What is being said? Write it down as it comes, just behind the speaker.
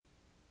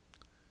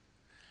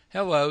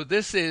Hello,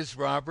 this is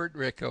Robert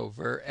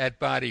Rickover at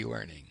Body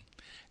Learning.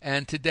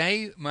 And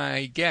today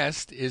my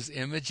guest is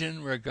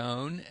Imogen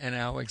Ragone, an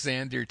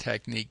Alexander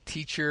Technique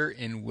teacher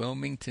in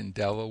Wilmington,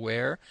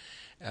 Delaware.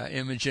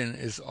 Imogen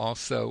is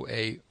also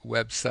a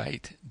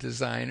website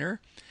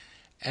designer.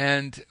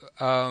 And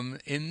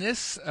in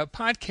this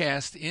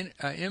podcast,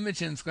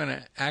 Imogen's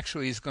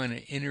is going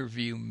to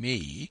interview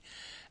me,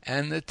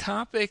 and the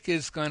topic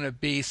is going to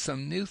be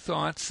some new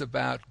thoughts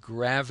about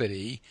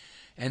gravity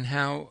and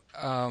how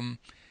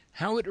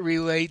it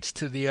relates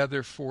to the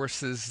other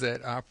forces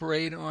that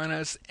operate on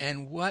us,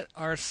 and what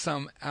are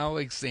some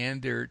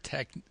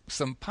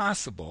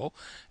possible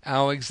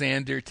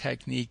Alexander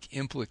Technique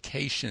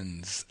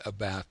implications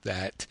about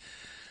that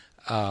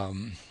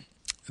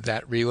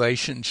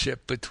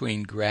relationship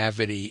between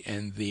gravity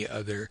and the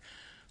other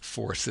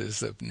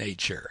forces of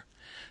nature.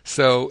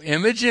 So,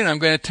 Imogen, I'm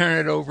going to turn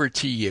it over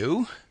to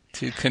you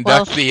to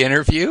conduct the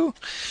interview.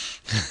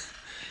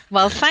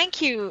 Well,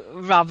 thank you,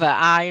 Robert.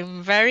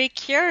 I'm very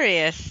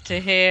curious to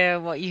hear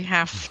what you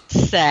have to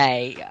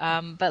say.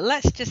 But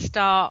let's just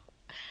start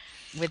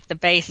with the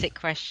basic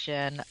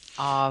question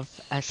of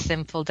a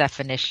simple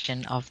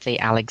definition of the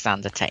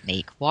Alexander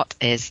Technique. What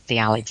is the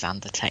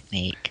Alexander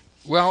Technique?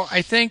 Well,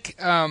 I think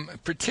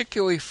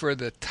particularly for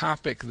the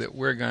topic that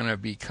we're going to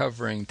be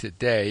covering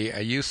today,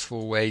 a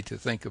useful way to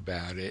think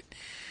about it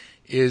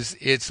is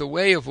it's a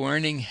way of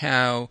learning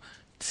how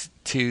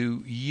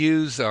to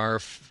use our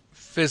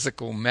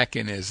physical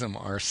mechanism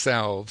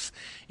ourselves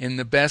in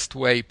the best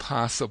way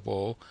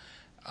possible,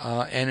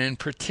 and in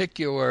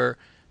particular,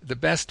 the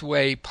best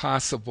way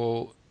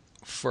possible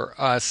for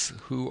us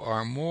who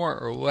are more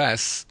or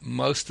less,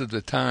 most of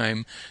the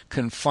time,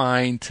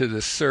 confined to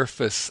the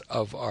surface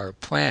of our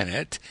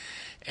planet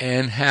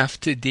and have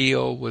to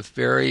deal with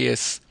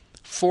various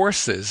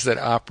forces that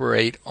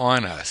operate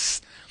on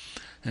us.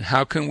 And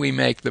how can we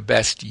make the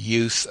best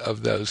use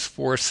of those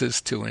forces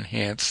to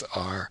enhance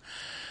our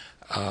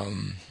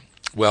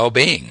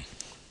well-being?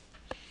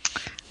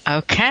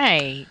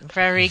 Okay,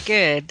 very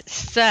good.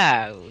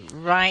 So,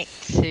 right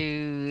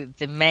to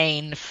the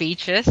main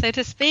feature, so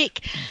to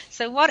speak.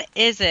 So what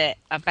is it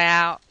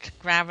about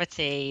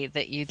gravity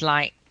that you'd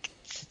like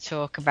to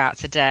talk about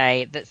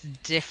today that's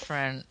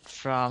different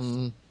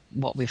from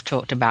what we've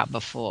talked about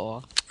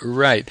before?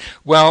 Right.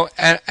 Well,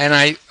 and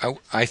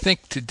I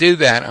think to do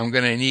that, I'm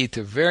going to need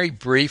to very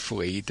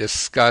briefly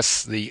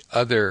discuss the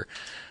other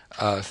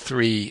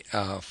three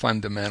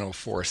fundamental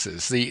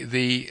forces,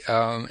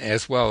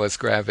 as well as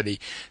gravity.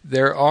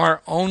 There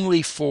are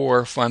only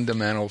four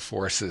fundamental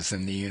forces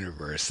in the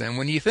universe, and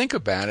when you think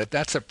about it,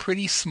 that's a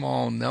pretty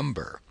small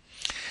number.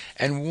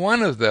 And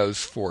one of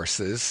those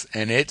forces,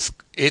 and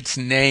its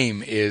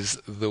name is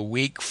the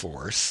weak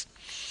force,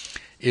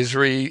 is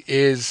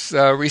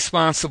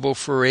responsible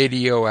for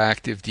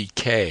radioactive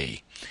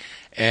decay.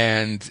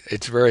 And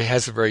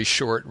has a very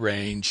short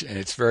range, and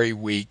it's very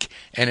weak,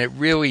 and it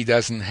really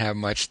doesn't have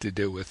much to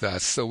do with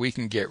us, so we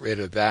can get rid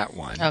of that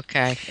one.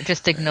 Okay,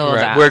 just ignore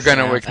that. We're going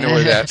to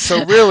ignore that.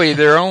 So really,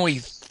 there are only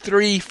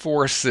three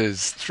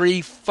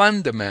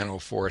fundamental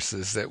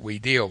forces that we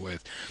deal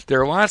with. There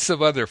are lots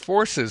of other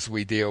forces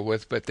we deal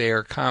with, but they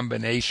are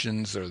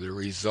combinations or the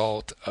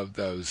result of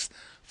those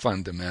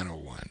fundamental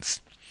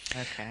ones.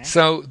 Okay.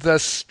 So the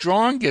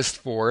strongest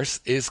force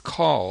is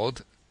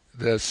called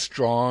the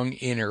strong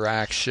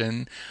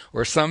interaction,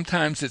 or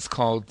sometimes it's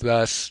called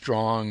the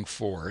strong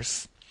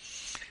force.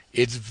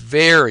 It's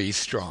very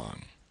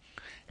strong,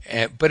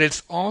 but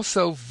it's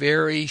also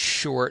very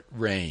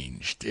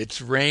short-ranged.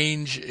 Its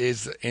range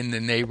is in the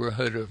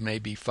neighborhood of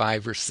maybe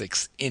 5 or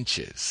 6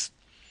 inches.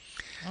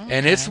 Okay.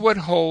 And it's what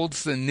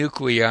holds the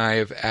nuclei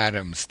of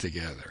atoms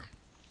together.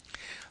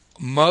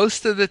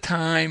 Most of the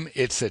time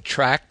it's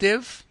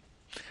attractive,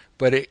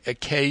 but it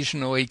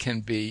occasionally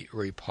can be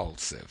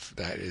repulsive.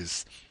 That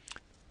is,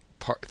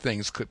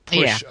 things could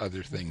push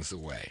other things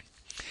away.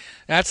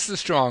 That's the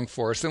strong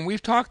force, and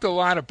we've talked a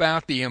lot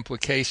about the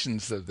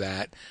implications of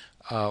that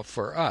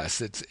for us.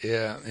 It's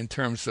in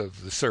terms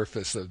of the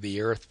surface of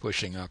the Earth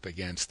pushing up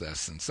against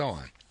us and so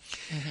on.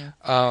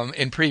 Mm-hmm.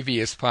 In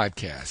previous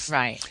podcasts.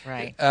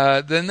 Right.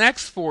 The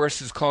next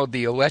force is called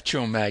the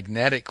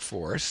electromagnetic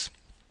force.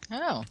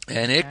 Oh.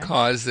 And it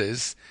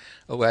causes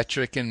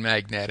electric and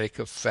magnetic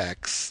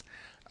effects.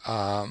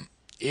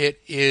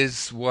 It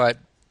is what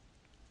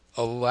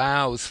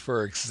allows,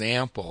 for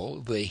example,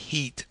 the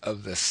heat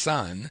of the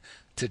sun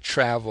to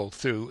travel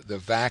through the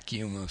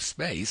vacuum of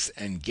space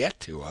and get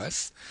to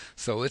us,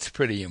 so it's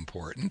pretty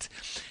important.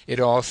 It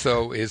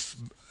also is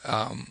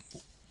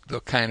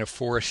the kind of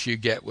force you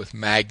get with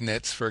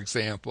magnets, for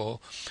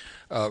example,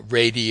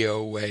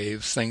 radio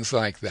waves, things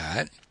like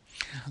that.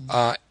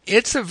 Mm-hmm.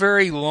 It's a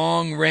very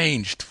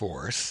long-ranged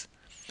force,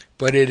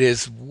 but it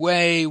is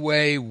way,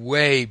 way,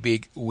 way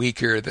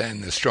weaker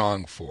than the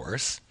strong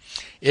force.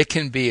 It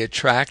can be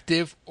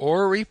attractive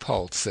or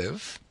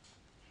repulsive,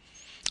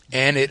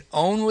 and it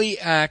only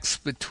acts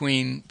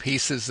between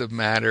pieces of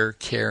matter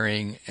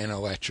carrying an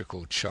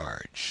electrical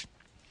charge.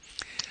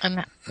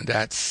 And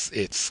That's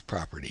its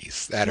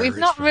properties that we've are its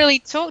not properties. really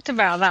talked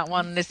about that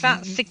one. Is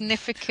that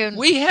significant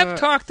We have for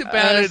talked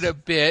about it us? a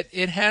bit.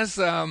 It has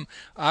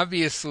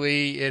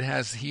obviously it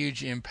has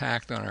huge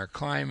impact on our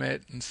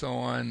climate and so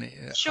on.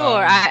 Sure,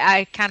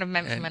 I kind of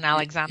meant from And an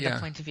Alexander yeah,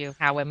 point of view of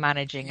how we're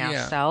managing yeah.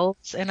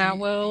 ourselves in our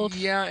world.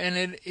 Yeah,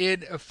 and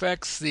it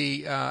affects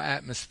the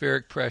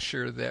atmospheric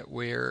pressure that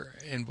we're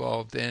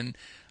involved in,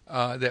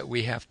 that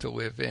we have to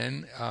live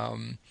in.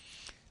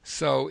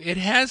 So it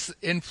has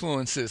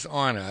influences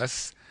on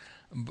us.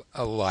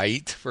 A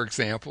light, for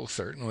example,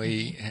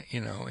 certainly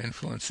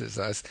influences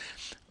us.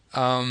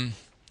 Um,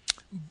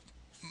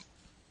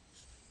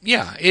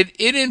 yeah, it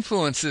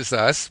influences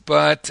us,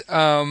 but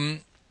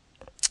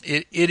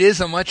it is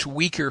a much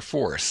weaker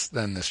force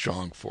than the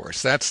strong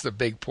force. That's the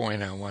big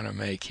point I want to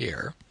make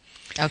here.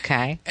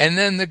 Okay. And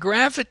then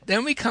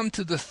then we come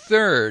to the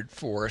third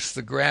force,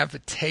 the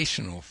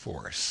gravitational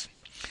force.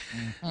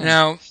 Mm-hmm.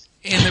 Now,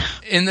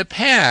 in the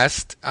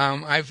past,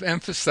 I've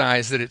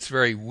emphasized that it's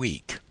very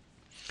weak.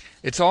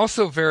 It's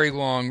also very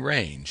long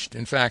ranged.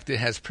 In fact, it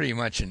has pretty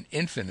much an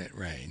infinite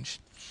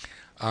range.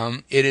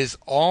 It is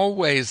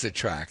always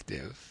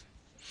attractive,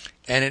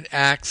 and it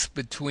acts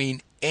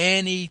between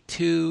any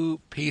two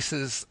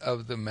pieces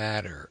of the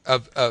matter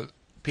of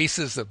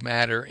pieces of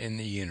matter in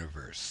the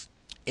universe.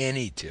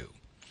 Any two.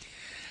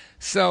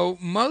 So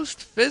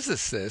most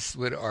physicists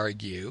would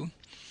argue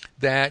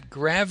that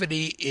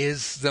gravity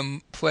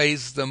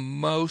plays the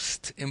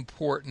most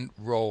important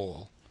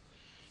role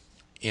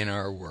in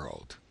our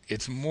world.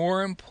 It's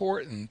more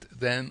important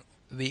than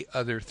the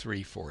other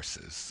three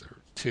forces, or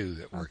two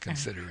that we're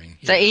considering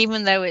here. So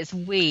even though it's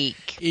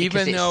weak,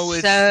 Even though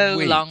it's so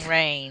weak. long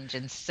range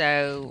and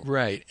so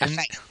Right.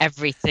 affects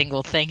every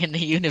single thing in the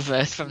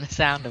universe from the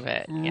sound of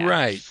it. Yeah.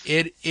 Right.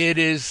 It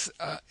is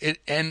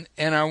and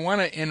I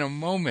want to in a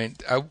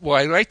moment. I'd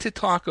like to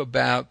talk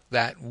about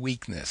that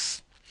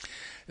weakness.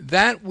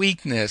 That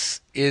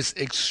weakness is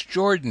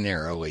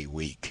extraordinarily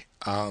weak.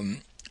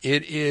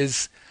 It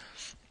is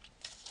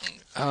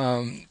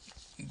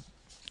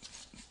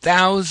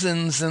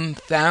thousands and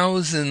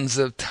thousands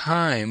of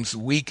times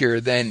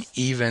weaker than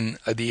even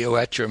the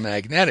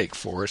electromagnetic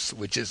force,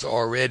 which is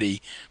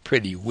already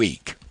pretty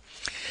weak.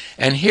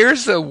 And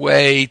here's a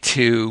way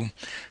to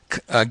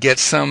get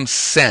some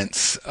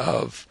sense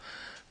of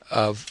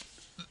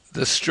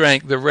the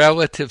strength, the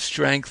relative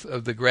strength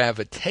of the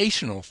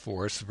gravitational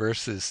force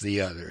versus the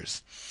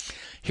others.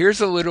 Here's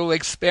a little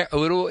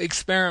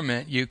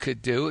experiment you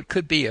could do. It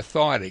could be a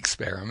thought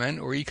experiment,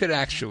 or you could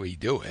actually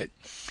do it.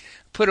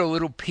 Put a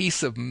little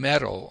piece of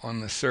metal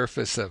on the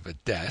surface of a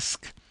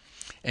desk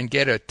and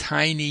get a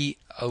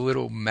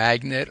little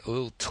magnet, a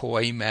little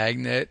toy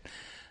magnet,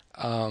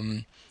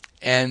 and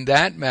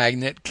that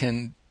magnet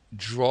can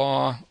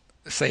draw,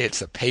 say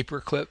it's a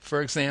paper clip,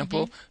 for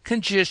example, can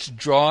just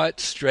draw it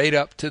straight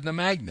up to the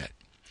magnet.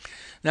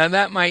 Now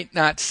that might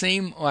not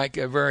seem like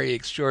a very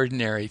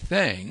extraordinary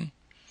thing,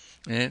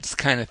 and it's the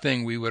kind of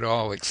thing we would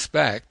all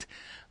expect,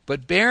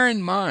 but bear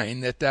in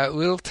mind that that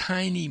little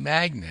tiny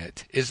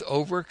magnet is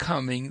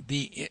overcoming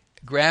the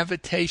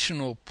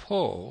gravitational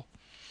pull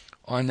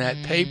on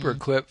that paper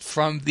clip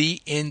from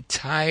the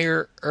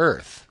entire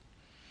Earth.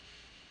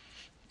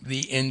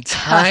 The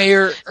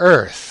entire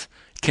Earth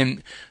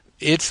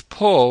its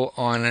pull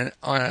on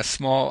a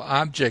small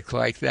object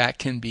like that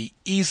can be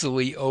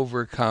easily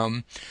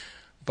overcome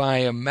by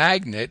a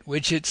magnet,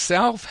 which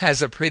itself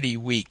has a pretty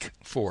weak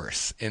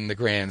force in the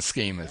grand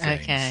scheme of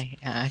things. Okay,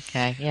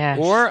 yeah.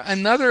 Or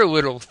another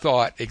little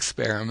thought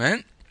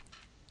experiment.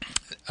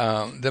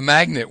 The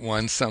magnet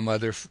one, some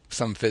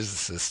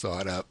physicists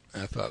thought up.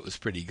 I thought was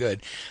pretty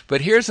good.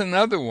 But here's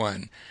another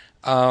one.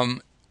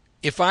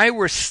 If I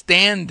were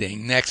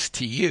standing next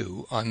to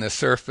you on the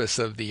surface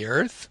of the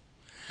Earth,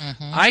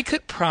 I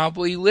could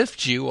probably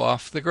lift you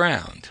off the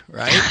ground,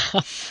 right?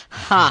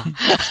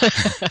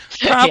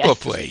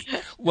 Probably.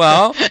 Yes.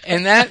 Well,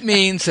 and that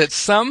means that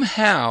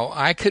somehow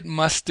I could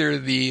muster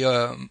the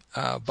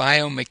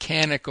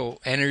biomechanical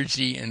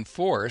energy and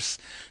force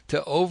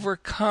to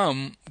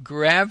overcome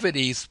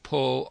gravity's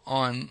pull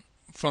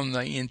from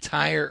the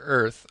entire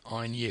Earth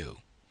on you.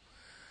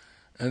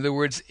 In other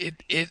words,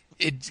 it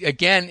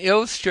again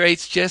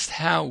illustrates just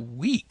how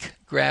weak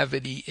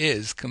gravity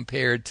is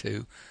compared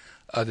to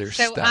other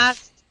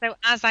stuff. So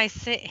as I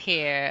sit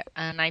here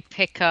and I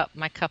pick up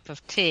my cup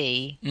of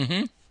tea.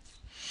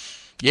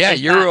 Yeah,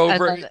 you're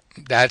over.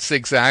 That's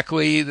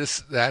exactly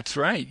this. That's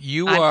right.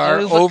 You are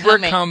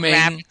overcoming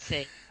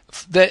gravity.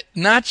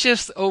 Not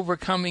just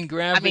overcoming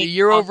gravity.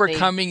 You're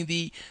overcoming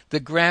the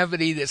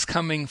gravity that's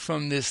coming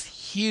from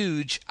this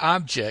huge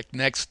object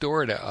next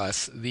door to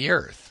us, the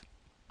Earth.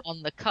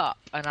 On the cup,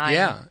 and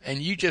and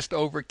you just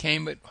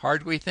overcame it,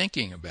 hardly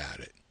thinking about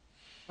it.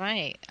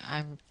 Right.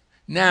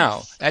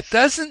 Now, that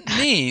doesn't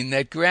mean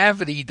that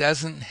gravity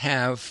doesn't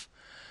have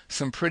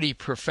some pretty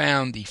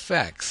profound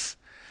effects.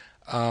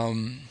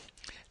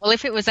 Well,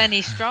 if it was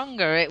any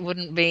stronger, it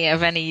wouldn't be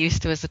of any use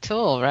to us at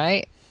all,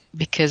 right?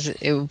 Because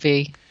it would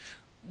be.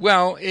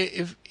 Well,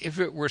 if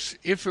it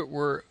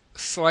were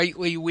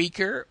slightly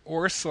weaker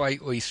or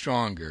slightly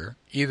stronger,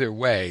 Either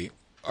way,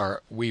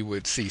 we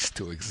would cease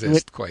to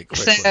exist quite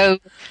quickly. So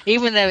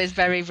even though it's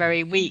very,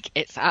 very weak,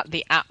 it's at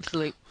the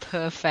absolute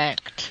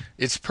perfect.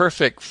 It's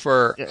perfect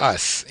for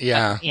us.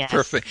 Yeah, yes,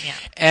 perfect. yeah.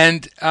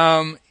 And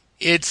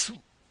if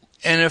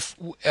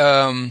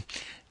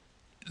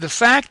the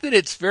fact that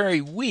it's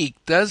very weak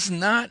does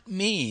not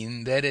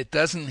mean that it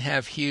doesn't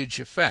have huge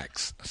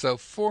effects. So,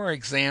 for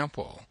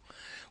example,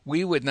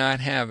 we would not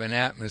have an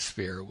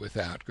atmosphere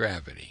without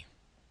gravity.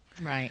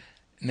 Right.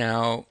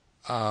 Now,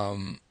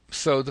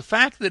 so the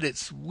fact that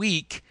it's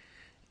weak,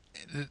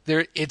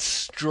 it's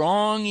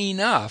strong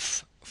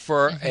enough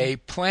for a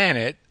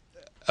planet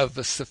of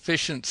a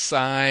sufficient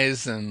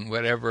size and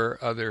whatever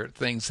other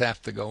things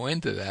have to go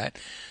into that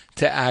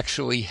to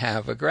actually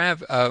have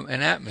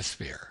an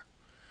atmosphere.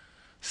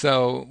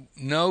 So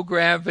no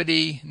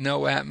gravity,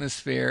 no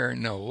atmosphere,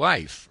 no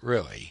life,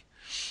 really.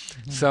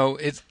 So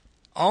it's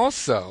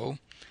also,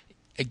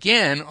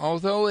 again,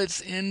 although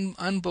it's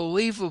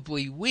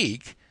unbelievably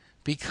weak,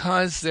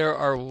 because there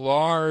are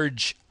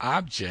large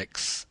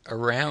objects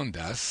around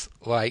us,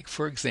 like,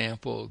 for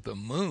example, the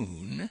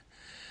moon.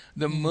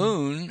 The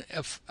moon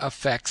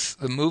affects,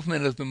 the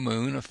movement of the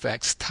moon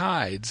affects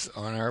tides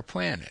on our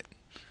planet.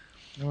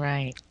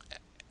 Right.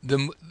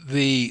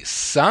 The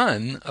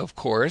sun, of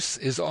course,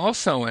 is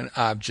also an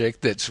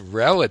object that's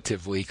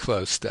relatively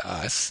close to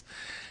us,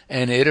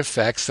 and it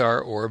affects our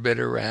orbit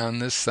around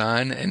the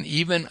sun, and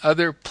even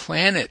other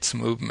planets'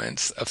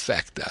 movements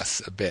affect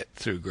us a bit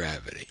through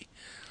gravity.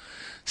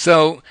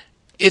 So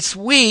it's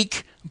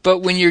weak, but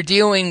when you're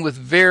dealing with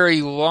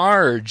very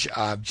large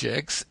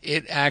objects,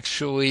 it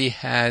actually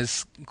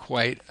has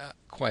quite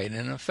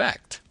an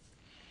effect.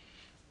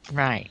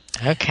 Right.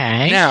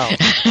 Okay. Now,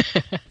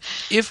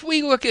 if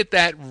we look at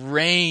that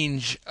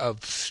range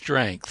of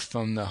strength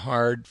from the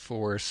hard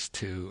force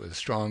to the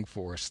strong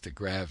force to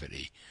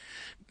gravity,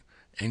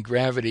 and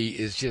gravity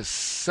is just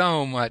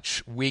so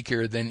much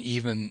weaker than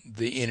even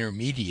the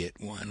intermediate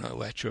one,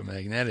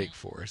 electromagnetic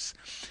force.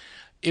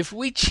 If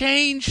we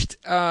changed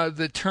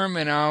the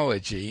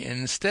terminology, and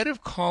instead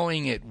of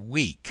calling it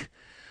weak,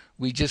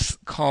 we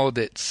just called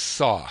it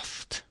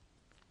soft.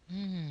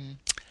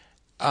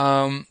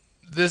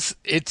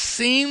 It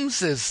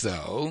seems as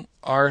though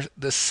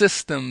the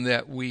system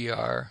that we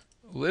are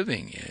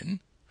living in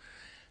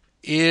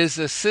is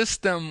a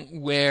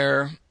system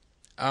where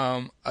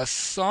a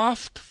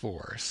soft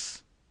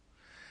force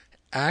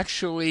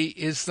actually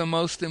is the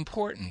most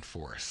important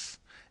force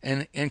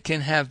and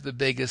can have the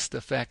biggest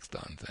effect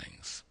on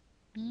things.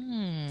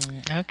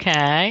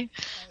 Okay.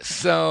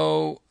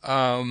 So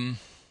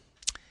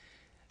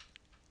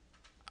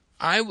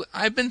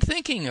I've been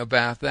thinking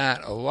about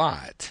that a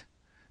lot.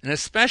 And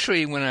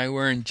especially when I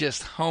learned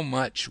just how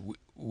much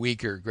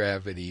weaker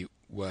gravity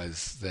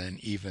was than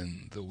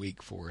even the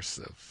weak force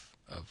of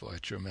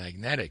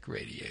electromagnetic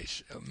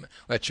radiation,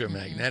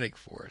 electromagnetic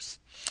force.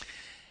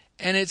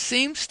 And it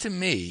seems to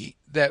me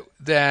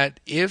that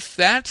if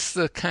that's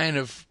the kind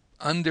of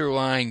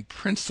underlying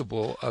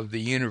principle of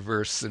the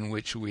universe in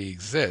which we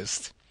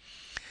exist,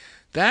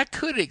 that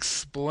could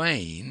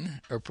explain,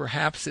 or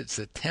perhaps it's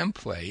a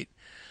template,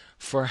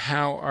 for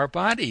how our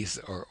bodies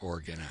are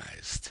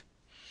organized.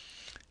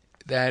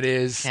 That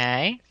is,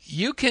 there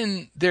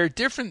are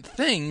different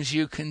things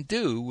you can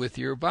do with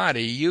your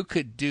body. You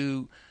could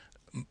do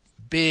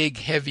big,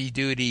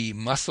 heavy-duty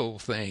muscle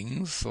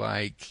things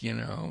like,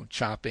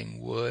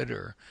 chopping wood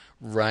or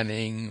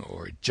running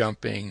or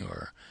jumping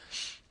or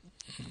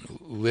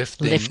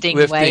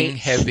lifting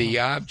heavy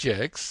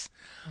objects.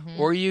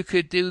 Or you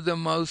could do the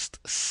most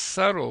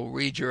subtle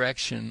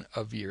redirection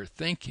of your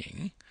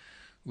thinking,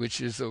 which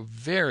is a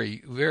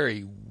very,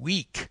 very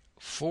weak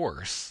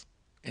force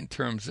in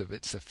terms of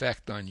its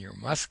effect on your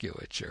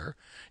musculature.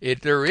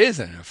 There is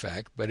an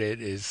effect, but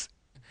it's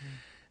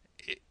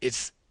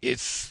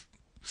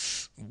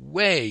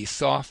way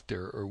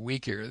softer or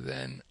weaker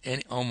than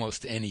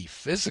almost any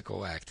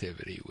physical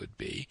activity would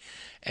be.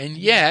 And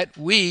yet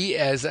we,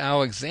 as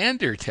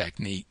Alexander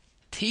Technique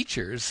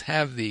teachers,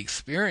 have the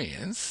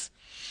experience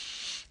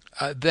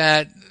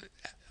that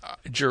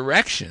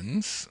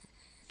directions,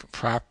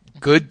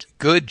 good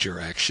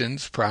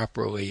directions,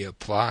 properly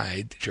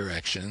applied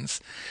directions,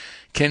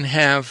 can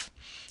have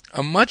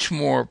a much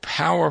more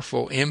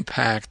powerful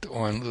impact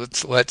on,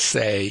 let's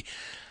say,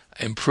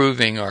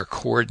 improving our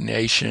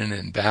coordination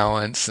and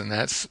balance and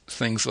that's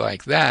things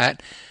like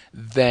that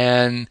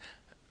than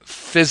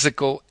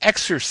physical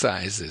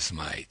exercises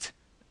might.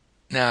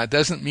 Now, it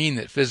doesn't mean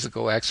that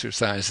physical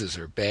exercises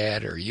are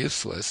bad or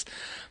useless,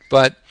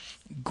 but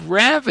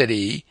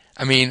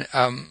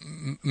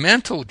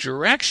mental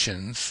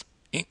directions,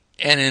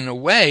 and in a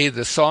way,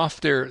 the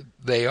softer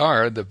they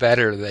are, the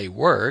better they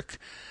work,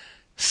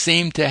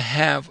 seem to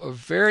have a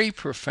very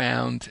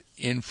profound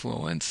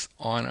influence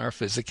on our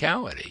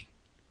physicality.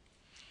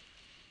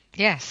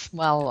 Yes,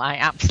 well, I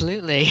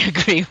absolutely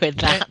agree with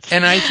that.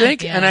 And I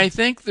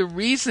think the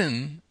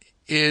reason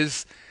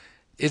is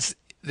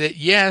that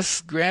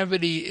yes,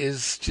 gravity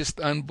is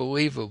just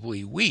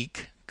unbelievably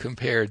weak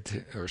compared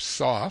to, or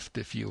soft,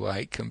 if you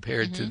like,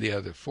 compared to the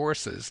other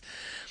forces.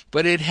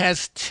 But it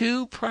has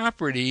two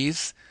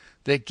properties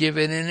that give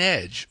it an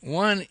edge.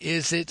 One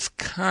is it's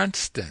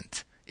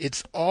constant.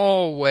 It's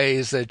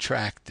always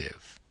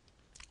attractive.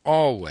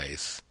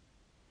 Always.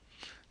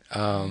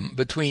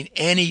 Between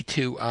any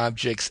two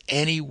objects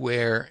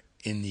anywhere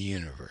in the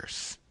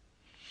universe.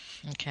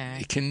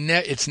 Okay.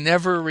 It's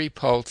never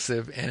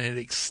repulsive, and it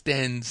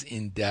extends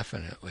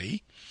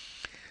indefinitely,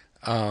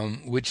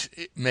 which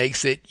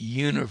makes it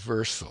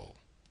universal.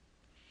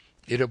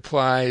 It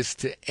applies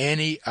to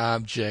any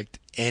object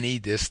any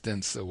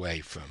distance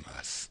away from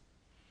us.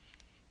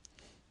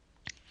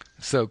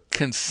 So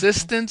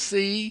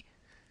consistency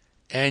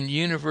and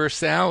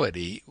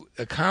universality,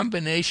 a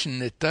combination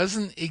that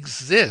doesn't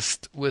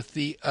exist with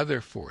the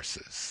other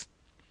forces.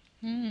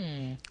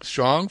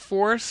 Strong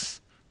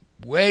force,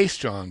 way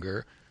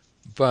stronger,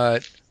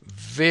 but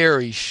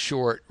very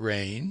short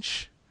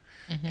range.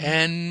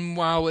 And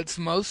while it's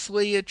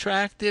mostly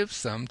attractive,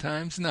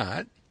 sometimes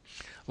not.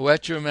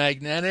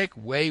 Electromagnetic,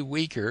 way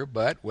weaker,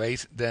 but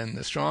than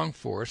the strong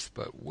force,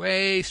 but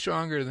way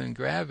stronger than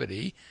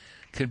gravity.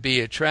 Could be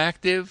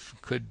attractive,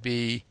 could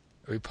be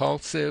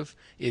repulsive.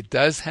 It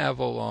does have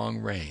a long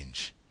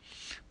range.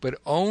 But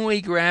only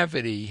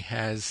gravity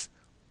has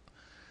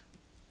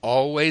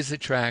always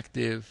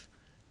attractive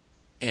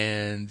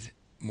and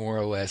more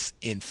or less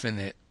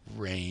infinite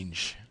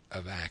range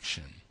of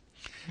action.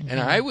 And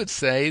I would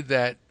say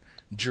that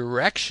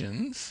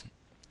directions,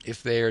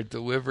 if they are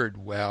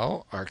delivered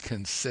well, are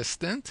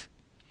consistent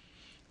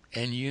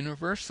and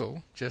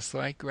universal, just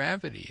like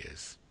gravity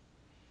is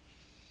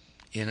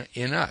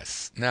in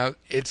us. Now,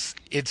 it's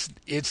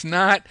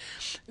not.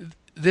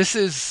 This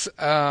is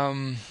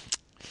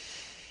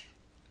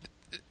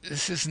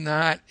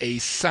not a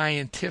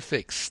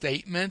scientific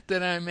statement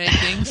that I'm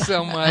making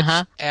so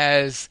much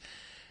as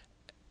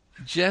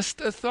just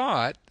a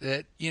thought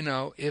that,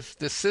 if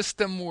the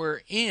system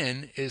we're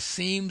in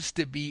seems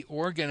to be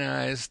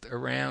organized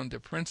around a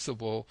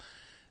principle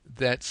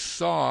that's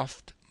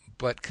soft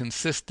but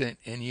consistent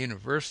and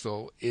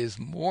universal is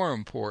more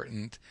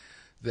important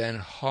than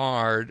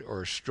hard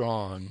or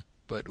strong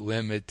but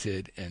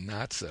limited and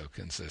not so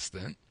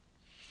consistent,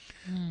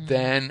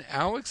 then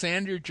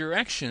Alexander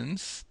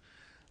directions,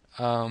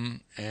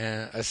 and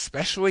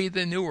especially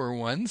the newer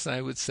ones, I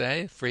would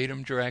say,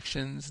 freedom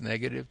directions,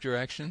 negative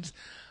directions,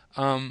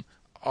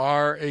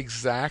 are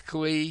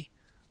exactly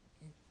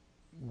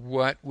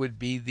what would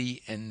be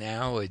the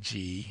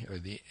analogy or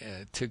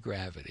to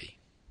gravity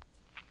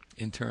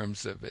in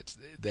terms of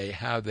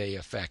how they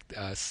affect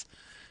us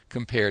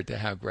compared to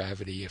how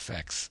gravity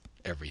affects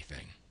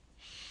everything.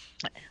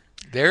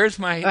 That's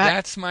my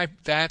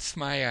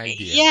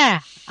idea. Yeah,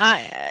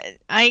 I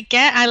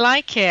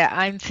like it.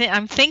 I'm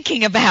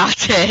thinking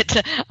about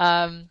it.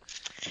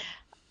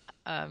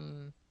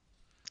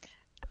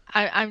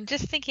 I'm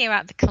just thinking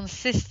about the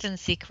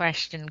consistency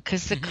question,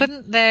 because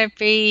couldn't there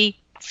be,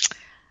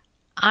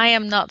 I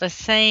am not the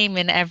same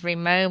in every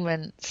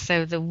moment,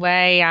 so the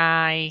way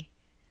I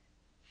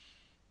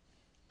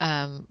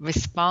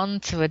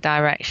respond to a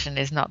direction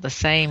is not the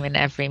same in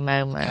every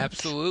moment.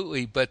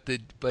 Absolutely, but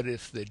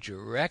if the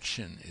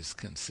direction is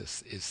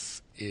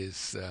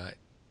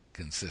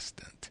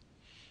consistent,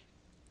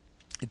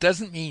 it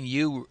doesn't mean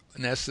you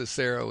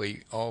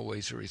necessarily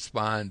always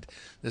respond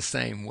the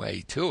same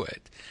way to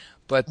it.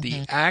 But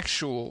the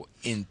actual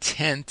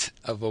intent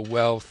of a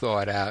well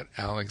thought out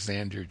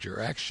Alexander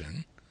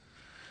direction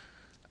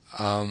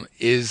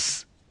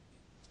is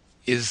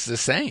the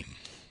same,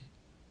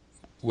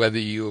 whether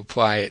you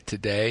apply it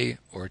today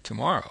or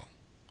tomorrow.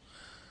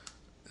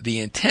 The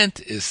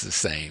intent is the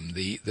same.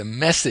 The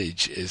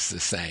message is the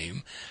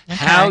same. Okay.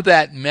 How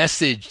that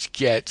message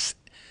gets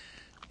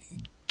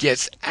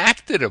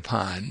acted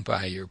upon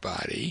by your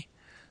body,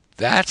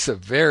 that's a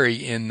very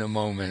in the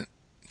moment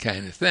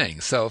kind of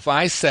thing. So if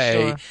I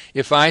say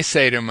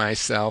to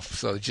myself,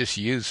 so just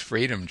use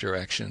freedom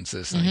directions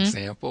as an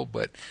example,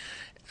 but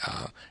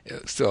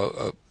so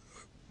a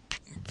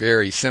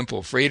very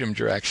simple freedom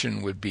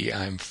direction would be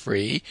I'm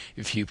free.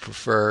 If you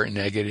prefer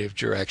negative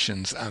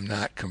directions, I'm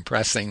not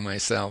compressing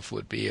myself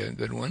would be a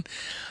good one.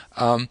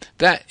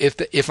 That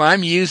if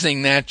I'm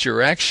using that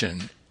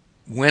direction,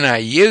 when I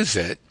use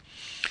it,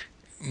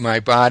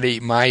 my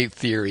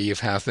theory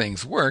of how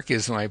things work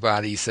is my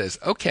body says,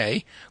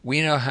 okay,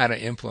 we know how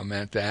to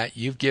implement that.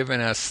 You've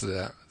given us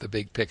the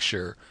big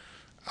picture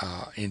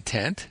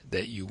intent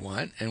that you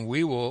want, and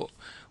we will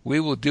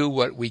do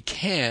what we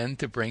can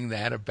to bring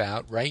that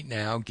about right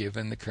now,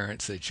 given the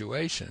current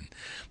situation.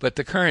 But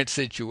the current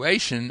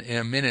situation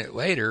a minute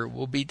later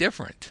will be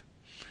different.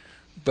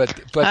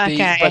 But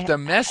the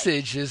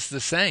message is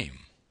the same.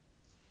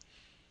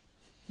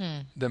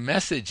 The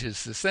message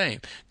is the same.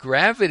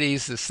 Gravity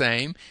is the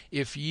same.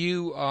 If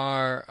you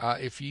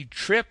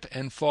trip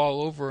and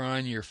fall over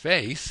on your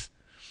face,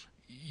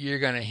 you're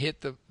going to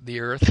hit the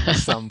earth with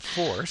some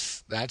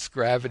force. That's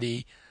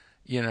gravity,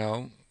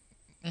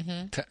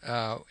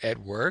 at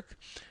work.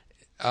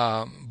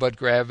 But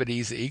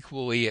gravity's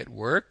equally at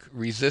work,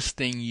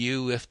 resisting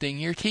you lifting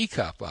your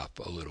teacup up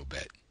a little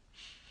bit.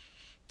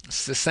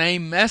 It's the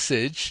same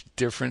message,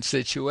 different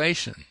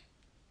situation.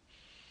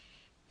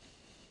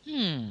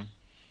 Hmm.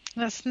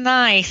 That's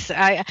nice.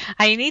 I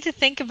need to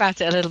think about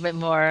it a little bit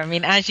more. I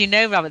mean, as you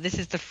know, Robert, this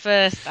is the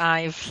first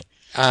I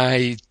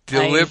I've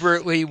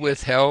deliberately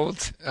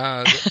withheld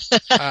uh,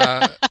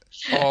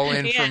 all yeah.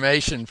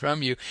 information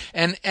from you,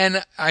 and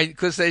I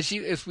because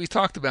as we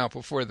talked about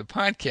before the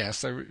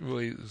podcast, I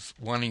really was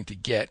wanting to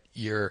get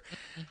your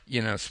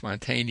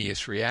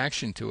spontaneous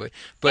reaction to it.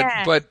 But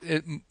Yeah.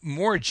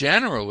 more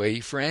generally,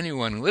 for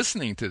anyone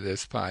listening to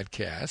this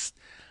podcast,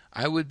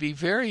 I would be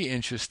very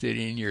interested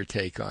in your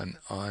take on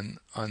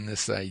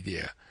this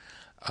idea.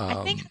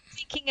 I think Um, I'm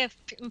thinking of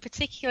in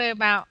particular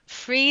about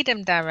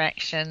freedom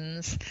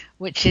directions,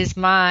 which is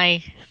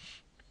my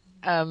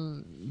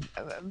um,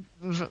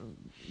 v-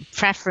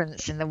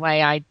 preference in the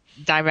way I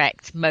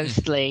direct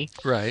mostly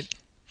right.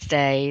 these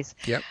days.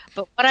 Yep.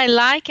 But what I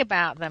like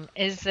about them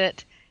is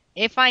that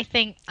if I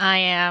think I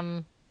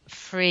am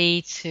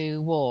free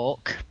to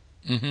walk,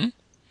 Mm-hmm.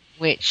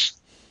 which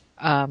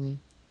um,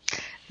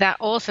 that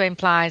also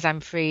implies I'm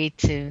free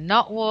to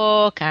not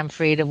walk, I'm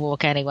free to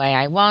walk any way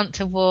I want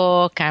to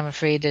walk, I'm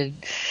free to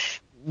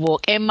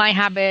walk in my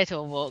habit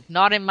or walk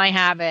not in my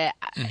habit.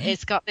 Mm-hmm.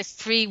 It's got this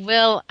free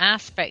will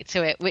aspect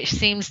to it, which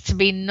seems to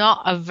be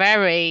not a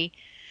very,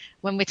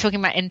 when we're talking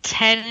about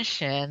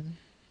intention,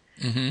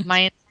 Mm-hmm.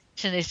 my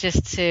intention is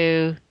just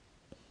to,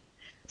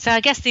 so I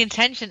guess the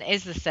intention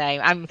is the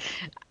same.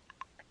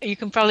 You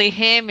can probably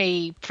hear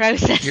me You're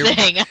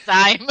processing as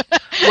I'm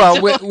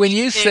Well, when talking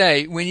you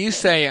to.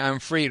 say I'm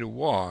free to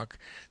walk,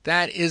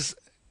 that is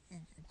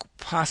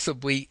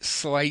possibly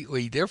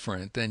slightly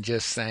different than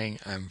just saying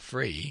I'm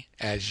free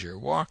as you're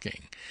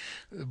walking.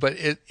 But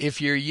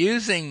if you're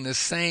using the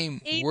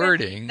same Even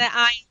wording, that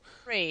I'm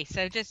free,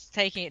 so just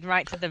taking it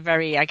right to the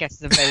very, I guess,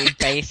 the very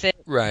basic.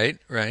 right,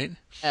 right,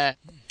 Uh,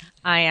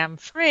 I am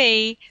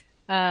free.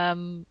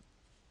 Um,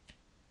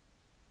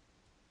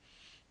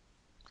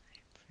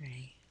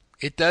 free.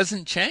 it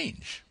doesn't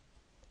change.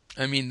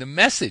 I mean, the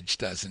message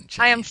doesn't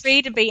I am change.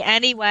 free to be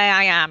any way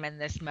I am in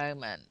this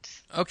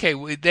moment. Okay,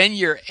 well, then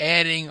you're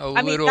adding a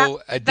I mean, that's little that's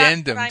what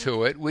addendum I'm.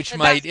 to it, which But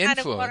might that's kind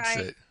of what influence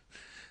it.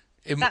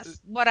 It m- that's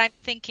what I'm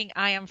thinking.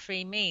 I am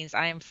free means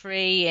I am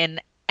free in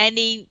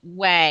any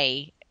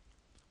way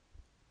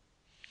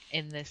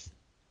in this.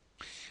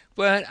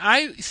 But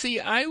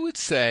I would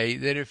say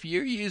that if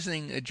you're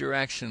using a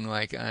direction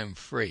like I'm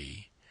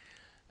free,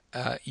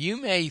 you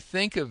may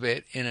think of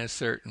it in a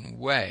certain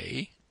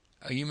way.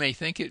 You may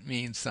think it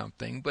means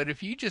something, but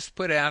if you just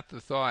put out the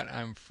thought,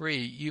 I'm free,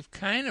 you've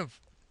kind of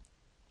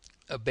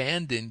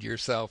abandoned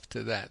yourself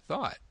to that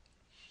thought,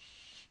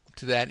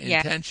 to that Yeah.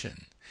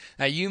 intention.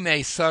 Now, you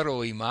may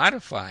subtly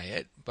modify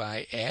it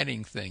by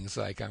adding things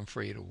like I'm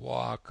free to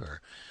walk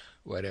or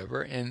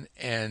whatever, and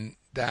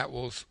that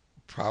will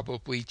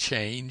probably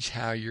change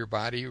how your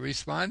body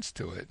responds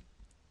to it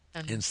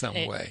in And some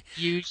it way.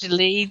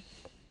 usually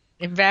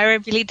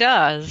invariably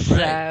does.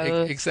 Right,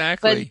 So,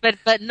 exactly.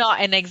 but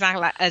not in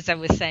exactly as I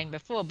was saying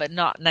before, but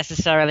not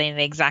necessarily in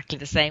exactly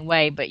the same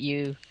way. But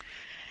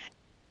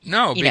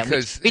No, you know,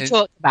 because we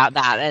talked about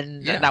that,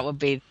 and yeah, that would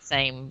be the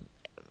same.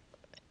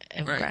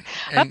 right.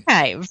 And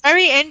Okay,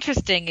 very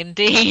interesting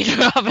indeed,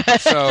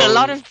 Robert. A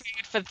lot so of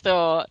food for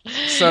thought.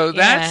 so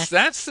Yeah.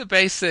 that's the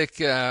basic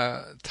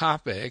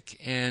topic,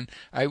 and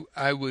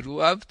I would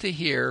love to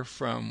hear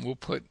from. We'll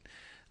put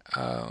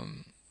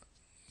um,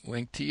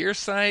 link to your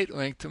site,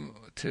 link to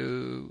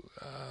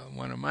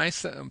one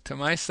of to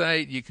my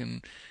site. You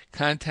can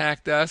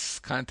contact us,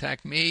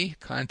 contact me,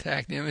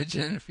 contact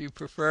Imogen if you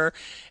prefer,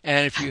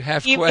 and if you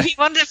have If you questions.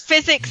 want a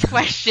physics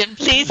question,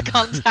 please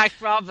contact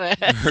Robert.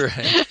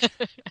 Right,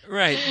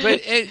 right.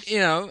 But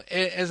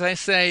as I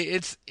say,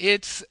 it's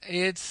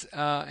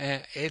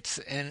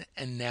an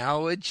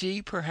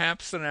analogy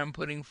perhaps that I'm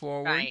putting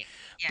forward, Right.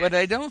 but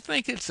I Yes. don't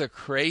think it's a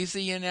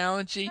crazy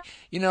analogy.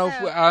 No.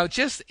 I'll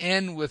just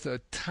end with a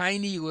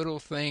tiny little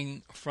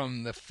thing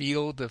from the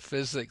field of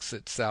physics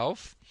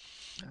itself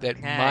that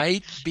Okay.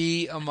 might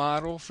be a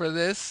model for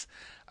this.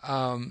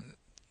 Um,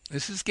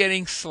 this is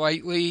getting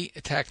slightly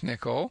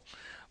technical,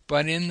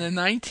 but in the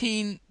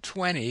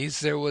 1920s,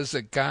 there was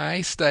a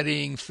guy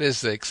studying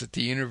physics at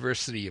the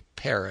University of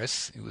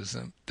Paris. He was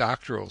a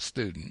doctoral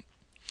student,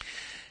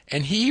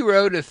 and he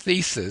wrote a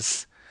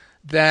thesis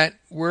that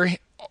were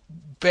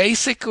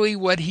basically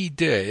what he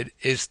did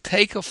is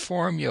take a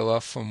formula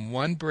from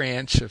one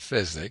branch of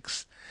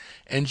physics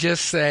and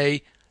just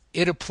say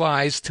it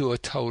applies to a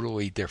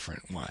totally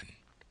different one.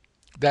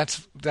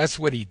 That's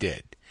what he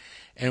did,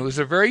 and it was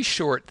a very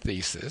short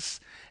thesis.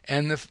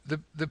 And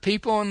the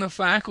people in the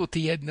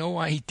faculty had no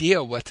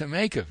idea what to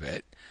make of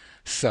it,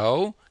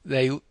 so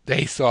they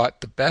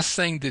thought the best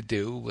thing to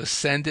do was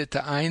send it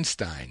to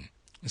Einstein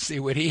and see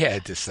what he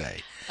had to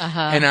say.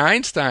 Uh-huh. And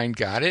Einstein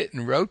got it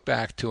and wrote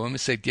back to him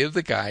and said, "Give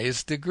the guy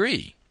his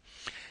degree."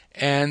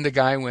 And the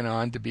guy went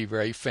on to be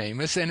very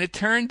famous. And it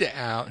turned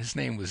out, his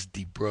name was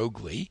de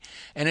Broglie,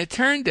 and it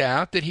turned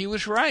out that he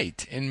was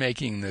right in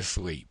making this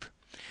leap.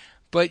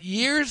 But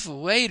years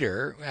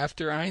later,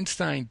 after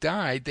Einstein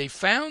died, they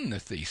found the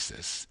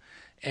thesis.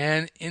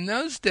 And in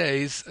those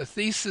days, a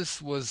thesis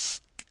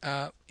was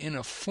in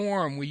a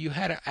form where you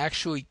had to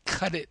actually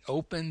cut it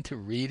open to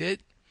read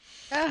it.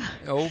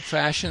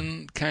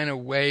 Old-fashioned kind of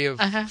way of,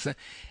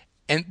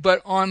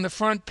 but on the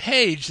front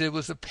page there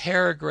was a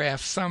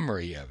paragraph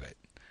summary of it,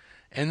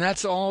 and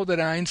that's all that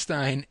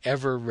Einstein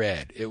ever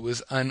read. It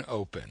was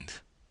unopened.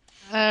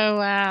 Oh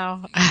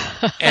wow!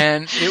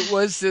 And it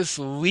was this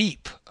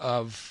leap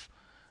of.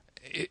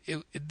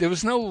 There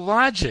was no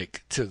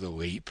logic to the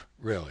leap,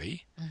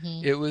 really.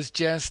 It was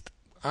just,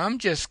 I'm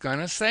just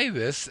gonna say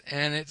this,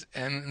 and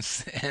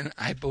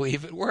I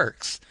believe it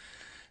works,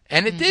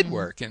 and it did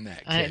work in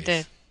that case. It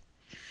did.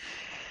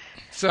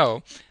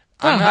 So,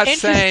 I'm not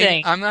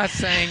saying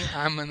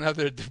I'm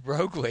another de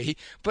Broglie,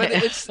 but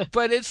it's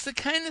the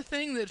kind of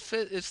thing that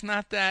it's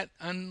not that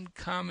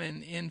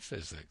uncommon in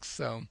physics,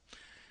 so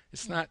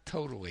it's not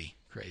totally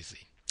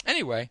crazy.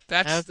 Anyway,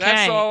 that's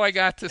all I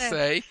got to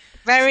say.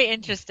 Very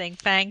interesting.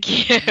 Thank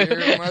you.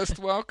 You're most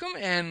welcome.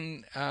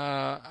 And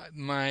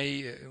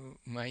my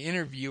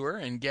interviewer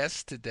and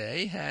guest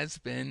today has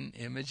been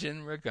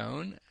Imogen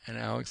Ragone, an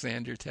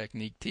Alexander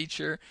Technique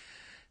teacher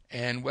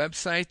and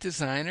website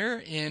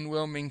designer in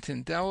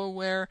Wilmington,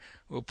 Delaware.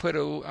 I'll put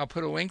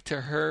a link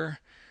to her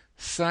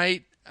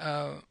site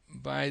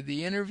by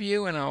the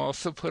interview, and I'll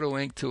also put a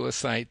link to a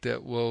site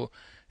that will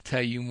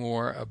tell you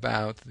more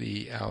about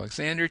the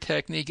Alexander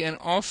Technique, and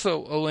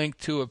also a link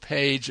to a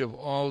page of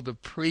all the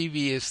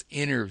previous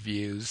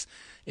interviews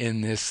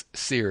in this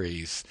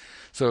series.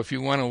 So if you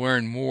want to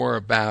learn more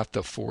about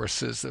the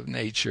forces of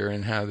nature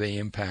and how they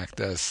impact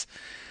us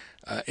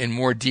in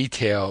more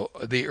detail,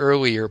 the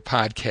earlier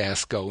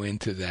podcasts go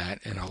into that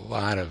in a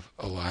lot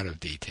of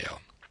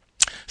detail.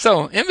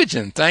 So,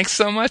 Imogen, thanks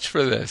so much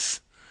for this.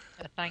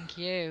 Thank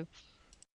you.